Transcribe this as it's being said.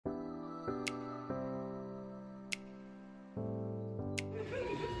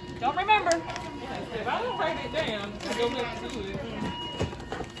Don't remember. If I don't write it down, I go back to it.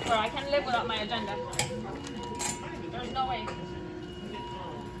 Or I can live without my agenda. There's no way.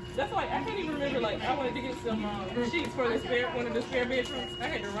 That's like, I can't even remember, like, I wanted to get some sheets for the spare, one of the spare bedrooms. I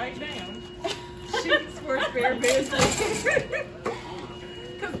had to write down sheets for a spare bedroom.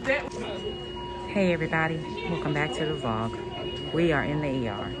 Cause that Hey everybody, welcome back to the vlog. We are in the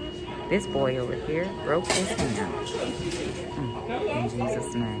ER. This boy over here broke his hand. In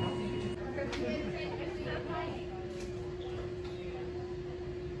Jesus' name.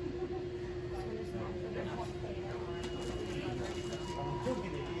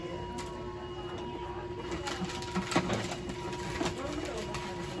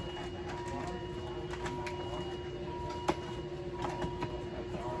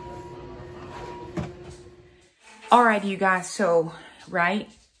 Alright, you guys, so, right?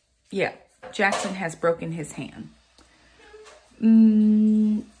 Yeah, Jackson has broken his hand.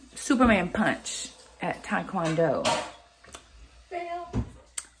 Superman punch at Taekwondo.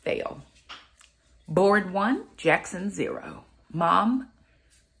 Fail. Board 1, Jackson 0. Mom,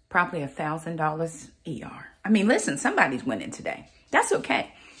 probably $1,000 ER. I mean, listen, somebody's winning today. That's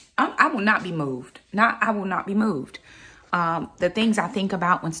okay. I will not be moved. I will not be moved. The things I think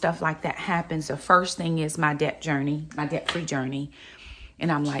about when stuff like that happens, the first thing is my debt journey, my debt-free journey.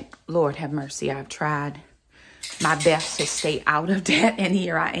 And I'm like, Lord, have mercy. I've tried my best to stay out of debt. And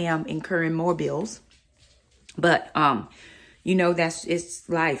here I am incurring more bills. But, you know, it's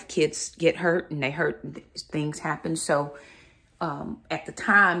life. Kids get hurt and they hurt. Things happen. So at the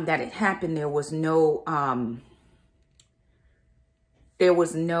time that it happened, there was no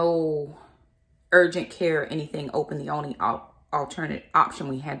urgent care or anything open. The only alternate option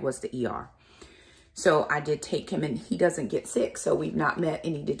we had was the ER. So I did take him, and he doesn't get sick. So we've not met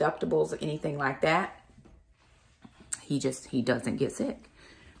any deductibles or anything like that. He doesn't get sick,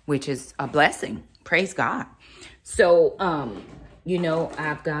 which is a blessing. Praise God. So, you know,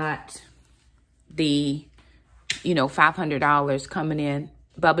 I've got the, you know, $500 coming in.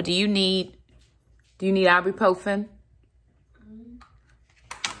 Bubba, do you need ibuprofen?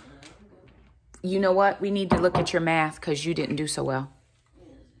 You know what? We need to look at your math because you didn't do so well.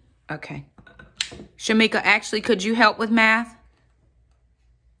 Okay. Shameeka, actually, could you help with math?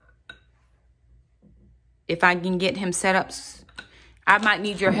 If I can get him set up, I might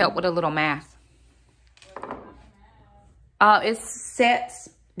need your help with a little math. It's sets,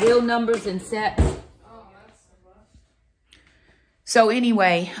 real numbers and sets. So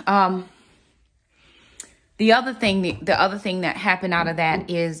anyway, the other thing that happened out of that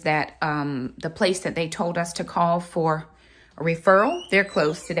is that the place that they told us to call for a referral, they're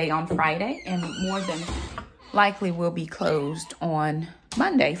closed today on Friday, and more than likely will be closed on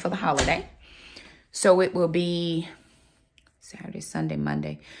Monday for the holiday. So it will be Saturday, Sunday,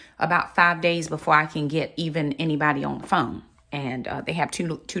 Monday, about 5 days before I can get even anybody on the phone. And they have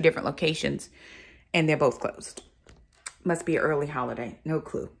two different locations, and they're both closed. Must be an early holiday, no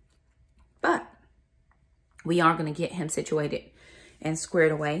clue. But we are going to get him situated and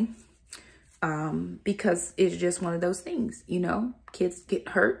squared away because it's just one of those things, you know. Kids get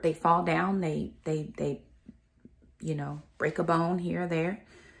hurt, they fall down, they you know, break a bone here or there.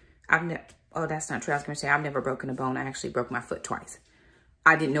 Oh, that's not true. I was going to say I've never broken a bone. I actually broke my foot twice.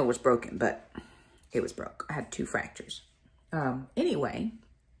 I didn't know it was broken, but it was broke. I had 2 fractures. Anyway,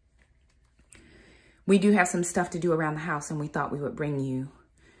 we do have some stuff to do around the house, and we thought we would bring you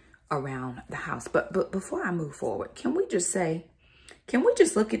around the house. But before I move forward, can we just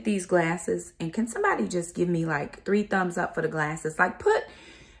look at these glasses, and can somebody just give me like 3 thumbs up for the glasses? Like, put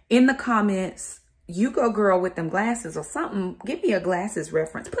in the comments, you go girl with them glasses or something. Give me a glasses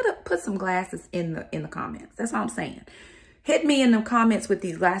reference. Put some glasses in the comments. That's all I'm saying. Hit me in the comments with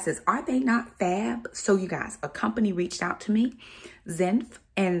these glasses. Are they not fab? So you guys, a company reached out to me, Zinff,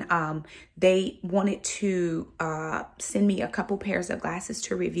 and they wanted to send me a couple pairs of glasses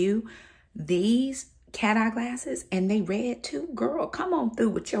to review. These cat eye glasses, and they red too. Girl, come on through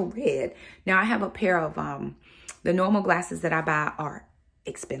with your red. Now I have a pair of the normal glasses that I buy are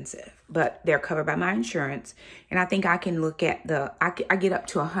expensive, but they're covered by my insurance, and I think I can look at I get up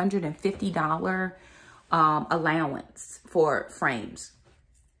to $150 allowance for frames.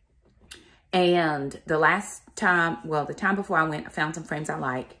 And the time before I went, I found some frames I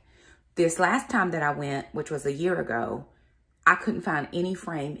like. This last time that I went, which was a year ago, I couldn't find any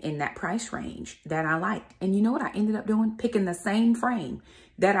frame in that price range that I liked. And you know what I ended up doing? Picking the same frame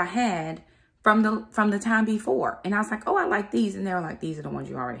that I had from the time before. And I was like, oh, I like these. And they were like, these are the ones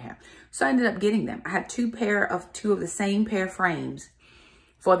you already have. So I ended up getting them. I had two of the same pair of frames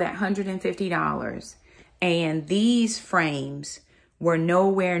for that $150. And these frames were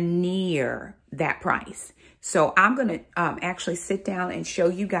nowhere near that price. So I'm going to actually sit down and show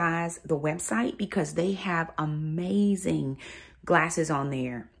you guys the website because they have amazing glasses on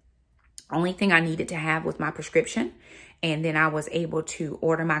there. Only thing I needed to have was my prescription. And then I was able to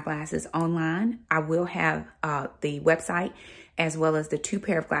order my glasses online. I will have the website as well as the 2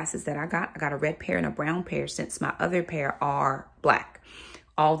 pair of glasses that I got. I got a red pair and a brown pair since my other pair are black.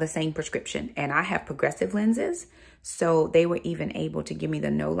 All the same prescription. And I have progressive lenses. So they were even able to give me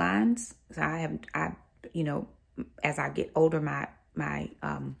the no lines. So I you know, as I get older, my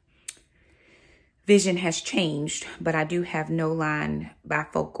vision has changed, but I do have no line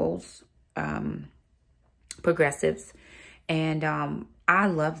bifocals, progressives. And I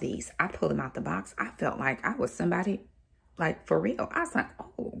love these. I pulled them out the box. I felt like I was somebody, like, for real. I was like,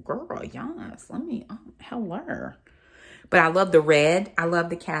 oh, girl, yes, let me, hello. But I love the red. I love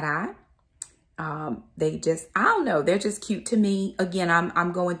the cat eye. They just, I don't know, they're just cute to me. Again,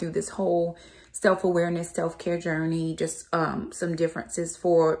 I'm going through this whole self-awareness, self-care journey, just some differences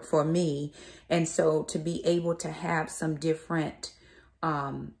for me. And so to be able to have some different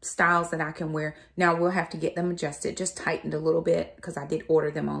styles that I can wear. Now we'll have to get them adjusted, just tightened a little bit because I did order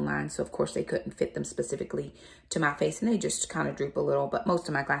them online. So of course they couldn't fit them specifically to my face and they just kind of droop a little, but most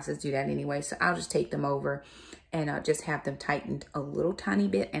of my glasses do that anyway. So I'll just take them over and just have them tightened a little tiny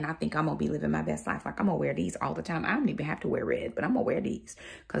bit. And I think I'm gonna be living my best life. Like I'm gonna wear these all the time. I don't even have to wear red, but I'm gonna wear these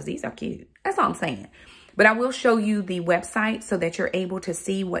because these are cute. That's all I'm saying. But I will show you the website so that you're able to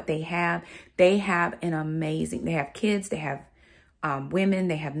see what they have. They have an amazing, they have kids, they have women,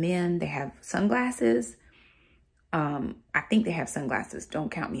 they have men, they have sunglasses. I think they have sunglasses. Don't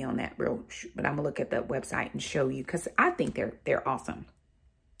count me on that, bro. But I'm gonna look at the website and show you because I think they're awesome.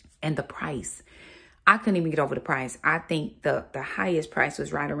 And the price, I couldn't even get over the price. I think the highest price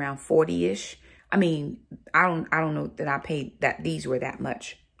was right around 40-ish. I mean, I don't know that I paid that these were that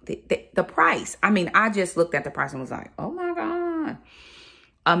much. The price. I mean, I just looked at the price and was like, oh my God.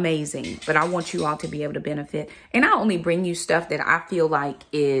 Amazing. But I want you all to be able to benefit. And I only bring you stuff that I feel like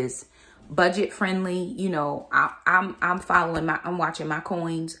is budget friendly. You know, I'm following I'm watching my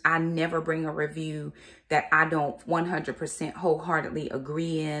coins. I never bring a review that I don't 100% wholeheartedly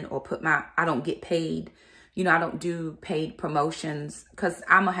agree in or I don't get paid. You know, I don't do paid promotions because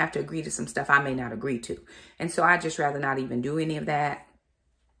I'm gonna have to agree to some stuff I may not agree to. And so I just rather not even do any of that.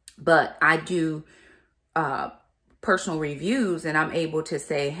 But I do personal reviews and I'm able to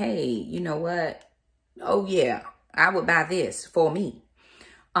say, hey, you know what? Oh yeah, I would buy this for me.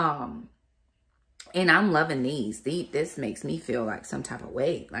 And I'm loving these. This makes me feel like some type of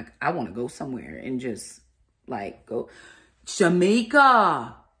way. Like I want to go somewhere and just like go.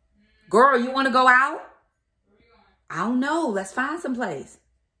 Shameeka, girl, you want to go out? I don't know. Let's find some place.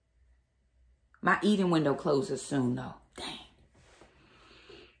 My eating window closes soon though. Dang.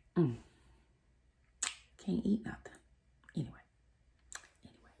 Can't eat nothing. Anyway,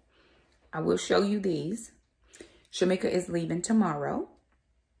 I will show you these. Shameeka is leaving tomorrow,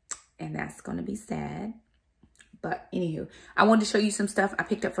 and that's going to be sad. But anywho, I wanted to show you some stuff I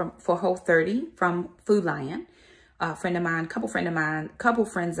picked up for Whole30 from Food Lion. A friend of mine, couple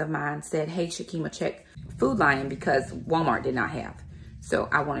friends of mine said, hey, Shakima, check Food Lion because Walmart did not have. So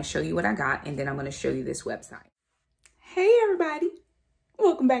I want to show you what I got, and then I'm going to show you this website. Hey, everybody.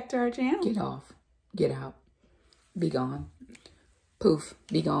 Welcome back to our channel. Get off. Get out. Be gone. Poof.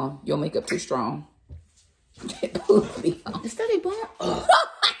 Be gone. Your makeup too strong. Poof. Be gone. Is that a bar? Oh.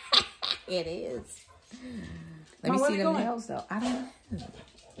 It is. Let me see the nails, though. I don't know.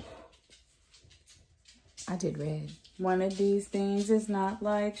 I did red. One of these things is not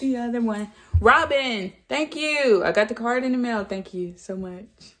like the other one. Robin, thank you. I got the card in the mail. Thank you so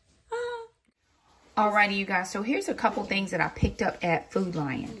much. Alrighty, you guys. So here's a couple things that I picked up at Food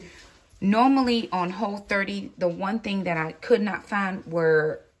Lion. Normally on Whole30, the one thing that I could not find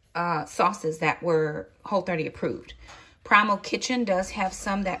were sauces that were Whole30 approved. Primal Kitchen does have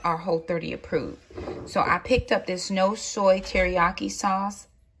some that are Whole30 approved. So I picked up this no soy teriyaki sauce.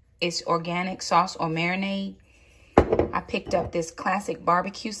 It's organic sauce or marinade. I picked up this classic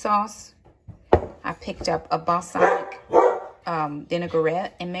barbecue sauce. I picked up a balsamic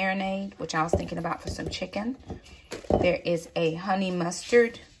vinaigrette and marinade, which I was thinking about for some chicken. There is a honey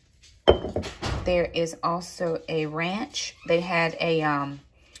mustard. There is also a ranch. They had a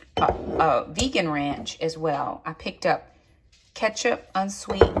vegan ranch as well. I picked up ketchup,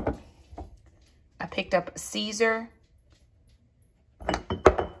 unsweet. I picked up Caesar.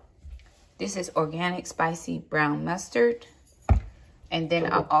 This is organic spicy brown mustard. And then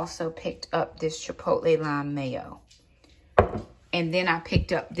I also picked up this chipotle lime mayo. And then I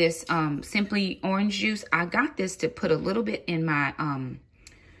picked up this Simply orange juice. I got this to put a little bit in my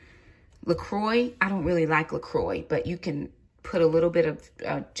LaCroix. I don't really like LaCroix, but you can put a little bit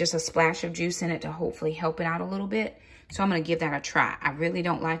of just a splash of juice in it to hopefully help it out a little bit. So I'm going to give that a try. I really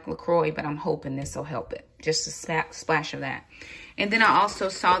don't like LaCroix, but I'm hoping this will help it. Just a splash of that. And then I also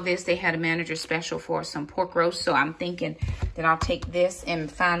saw this. They had a manager special for some pork roast. So I'm thinking that I'll take this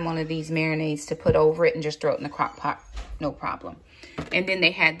and find one of these marinades to put over it and just throw it in the crock pot. No problem. And then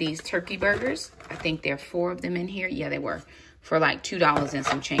they had these turkey burgers. I think there are 4 of them in here. Yeah, they were. For like $2 and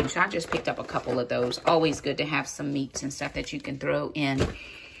some change. So I just picked up a couple of those. Always good to have some meats and stuff that you can throw in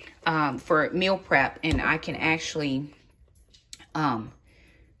for meal prep. And I can actually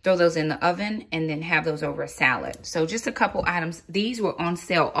throw those in the oven and then have those over a salad. So just a couple items. These were on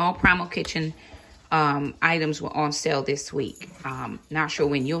sale. All Primal Kitchen items were on sale this week. Not sure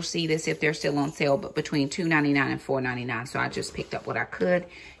when you'll see this, if they're still on sale, but between $2.99 and $4.99. So I just picked up what I could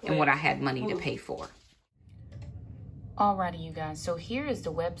and what I had money to pay for. Alrighty, you guys. So here is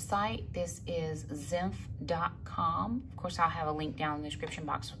the website. This is Zinff.com. Of course, I'll have a link down in the description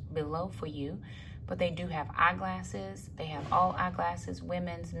box below for you. But they do have eyeglasses. They have all eyeglasses,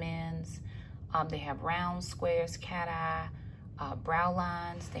 women's, men's. They have round, squares, cat eye, brow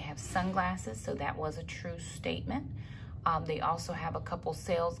lines. They have sunglasses, so that was a true statement. They also have a couple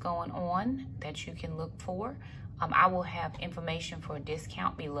sales going on that you can look for. I will have information for a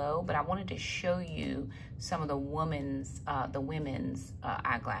discount below, but I wanted to show you some of the women's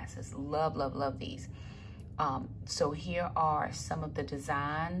eyeglasses. Love, love, love these. So here are some of the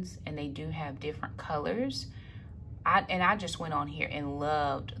designs, and they do have different colors. I just went on here and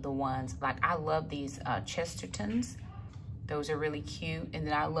loved the ones, like I love these Chestertons. Those are really cute. And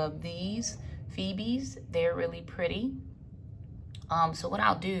then I love these Phoebes. They're really pretty. So what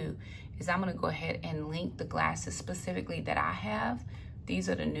I'll do is I'm gonna go ahead and link the glasses specifically that I have. These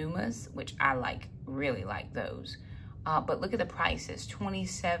are the Numas, which I like, really like those. But look at the prices,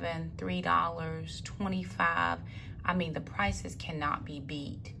 $27, $3, $25. I mean, the prices cannot be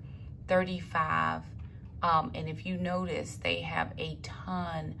beat. $35. And if you notice, they have a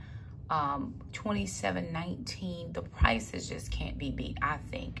ton, $27.19. The prices just can't be beat, I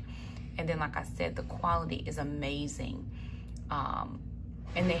think. And then, like I said, the quality is amazing.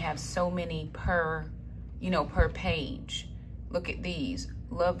 And they have so many per page. Look at these.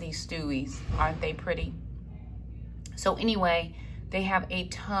 Love these Stewies. Aren't they pretty? So anyway, they have a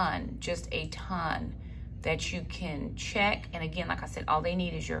ton, just a ton that you can check. And again, like I said, all they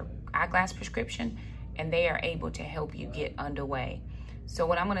need is your eyeglass prescription, and they are able to help you get underway. So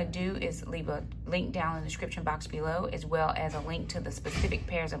what I'm gonna do is leave a link down in the description box below, as well as a link to the specific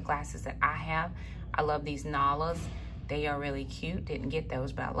pairs of glasses that I have. I love these Nalas. They are really cute. Didn't get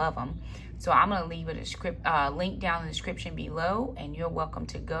those, but I love them. So I'm gonna leave a link down in the description below, and you're welcome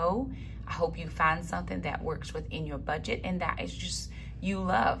to go. I hope you find something that works within your budget and that is just you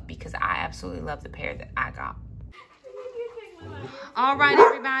love, because I absolutely love the pair that I got. All right,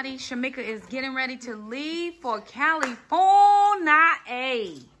 everybody. Shameeka is getting ready to leave for California.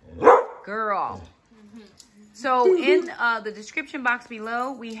 Girl. So in the description box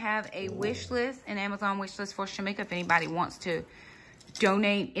below, we have a wish list, an Amazon wish list for Shameeka. If anybody wants to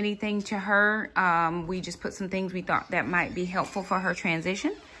donate anything to her, we just put some things we thought that might be helpful for her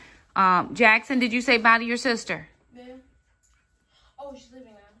transition. Jackson, did you say bye to your sister? Yeah. Oh, she's leaving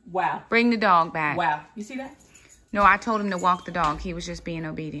now. Wow. Bring the dog back. Wow. You see that? No, I told him to walk the dog. He was just being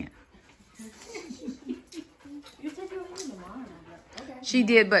obedient. You said you were leaving tomorrow. Okay. She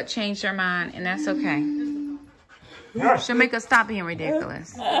did, but changed her mind, and that's okay. Shameeka, stop being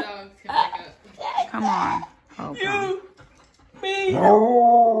ridiculous. Come on. Oh, You, me,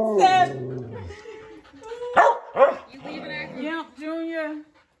 Sam. You leaving after? Yeah, Junior.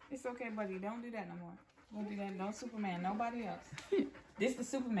 It's okay, buddy. Don't do that no more. Don't do that. Don't Superman. Nobody else. This the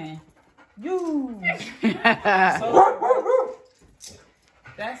Superman. You. So,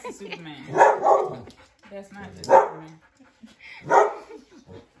 that's the Superman. That's not the Superman.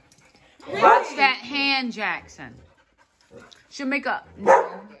 Watch that hand, Jackson. Shameeka,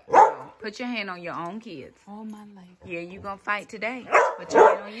 no. Put your hand on your own kids. All my life. Yeah, you gonna fight today. Put your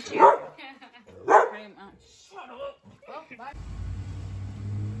hand on your children. Shut up. Well, bye.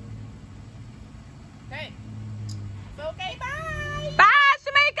 Hey. It's okay, bye. Bye,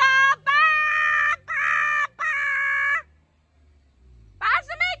 Shameeka. Bye, bye, bye. Bye,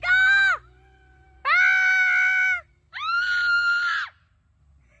 Shameeka. Bye.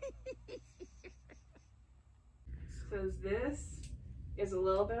 Because this is a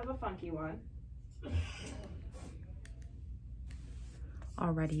little bit of a funky one.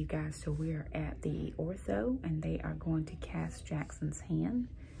 Alrighty, you guys, so we're at the ortho and they are going to cast Jackson's hand.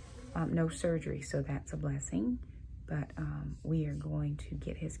 No surgery, so that's a blessing. But we are going to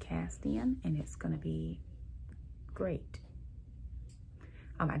get his cast in and it's going to be great.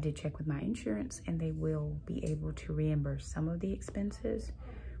 I did check with my insurance and they will be able to reimburse some of the expenses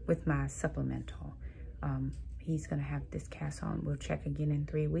with my supplemental. He's going to have this cast on. We'll check again in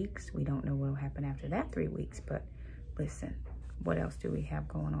 3 weeks. We don't know what will happen after that 3 weeks, but listen, what else do we have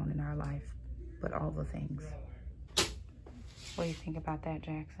going on in our life but all the things? What do you think about that,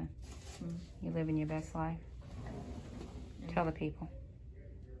 Jackson? You living your best life? Tell the people.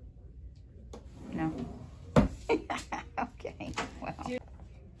 No? Okay, well.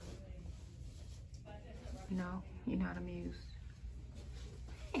 No, you're not amused.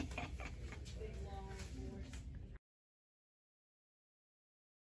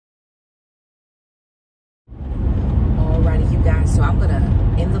 Alrighty, you guys, so I'm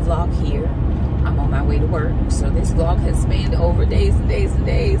gonna end the vlog here. I'm on my way to work. So this vlog has spanned over days and days and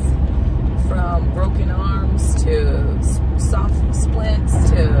days. From broken arms to soft splints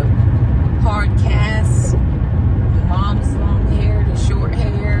to hard casts, mom's long hair to short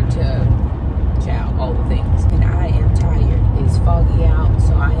hair to child, all the things. And I am tired. It's foggy out,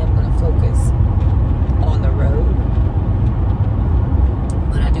 so I am going to focus on the road.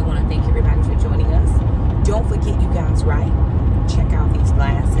 But I do want to thank everybody for joining us. Don't forget, you guys, right? Check out these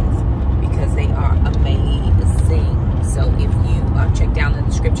glasses because they are amazing. So if you check down in the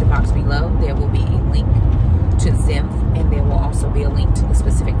description box below, there will be a link to Zinff, and there will also be a link to the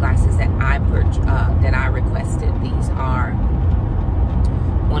specific glasses that I requested. These are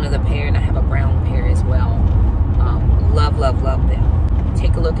one of the pair, and I have a brown pair as well. Love, love, love them.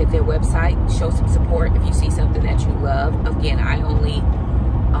 Take a look at their website. Show some support if you see something that you love. Again, I only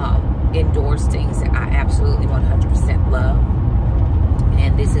endorse things that I absolutely 100% love,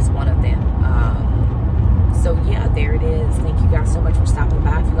 and this is one of them. So yeah, there it is. Thank you guys so much for stopping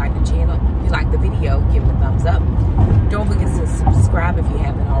by. If you like the channel, if you like the video, give it a thumbs up. Don't forget to subscribe if you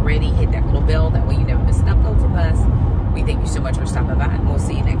haven't already. Hit that little bell, that way you never miss an upload from us. We thank you so much for stopping by, and we'll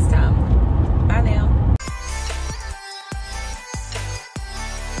see you next time.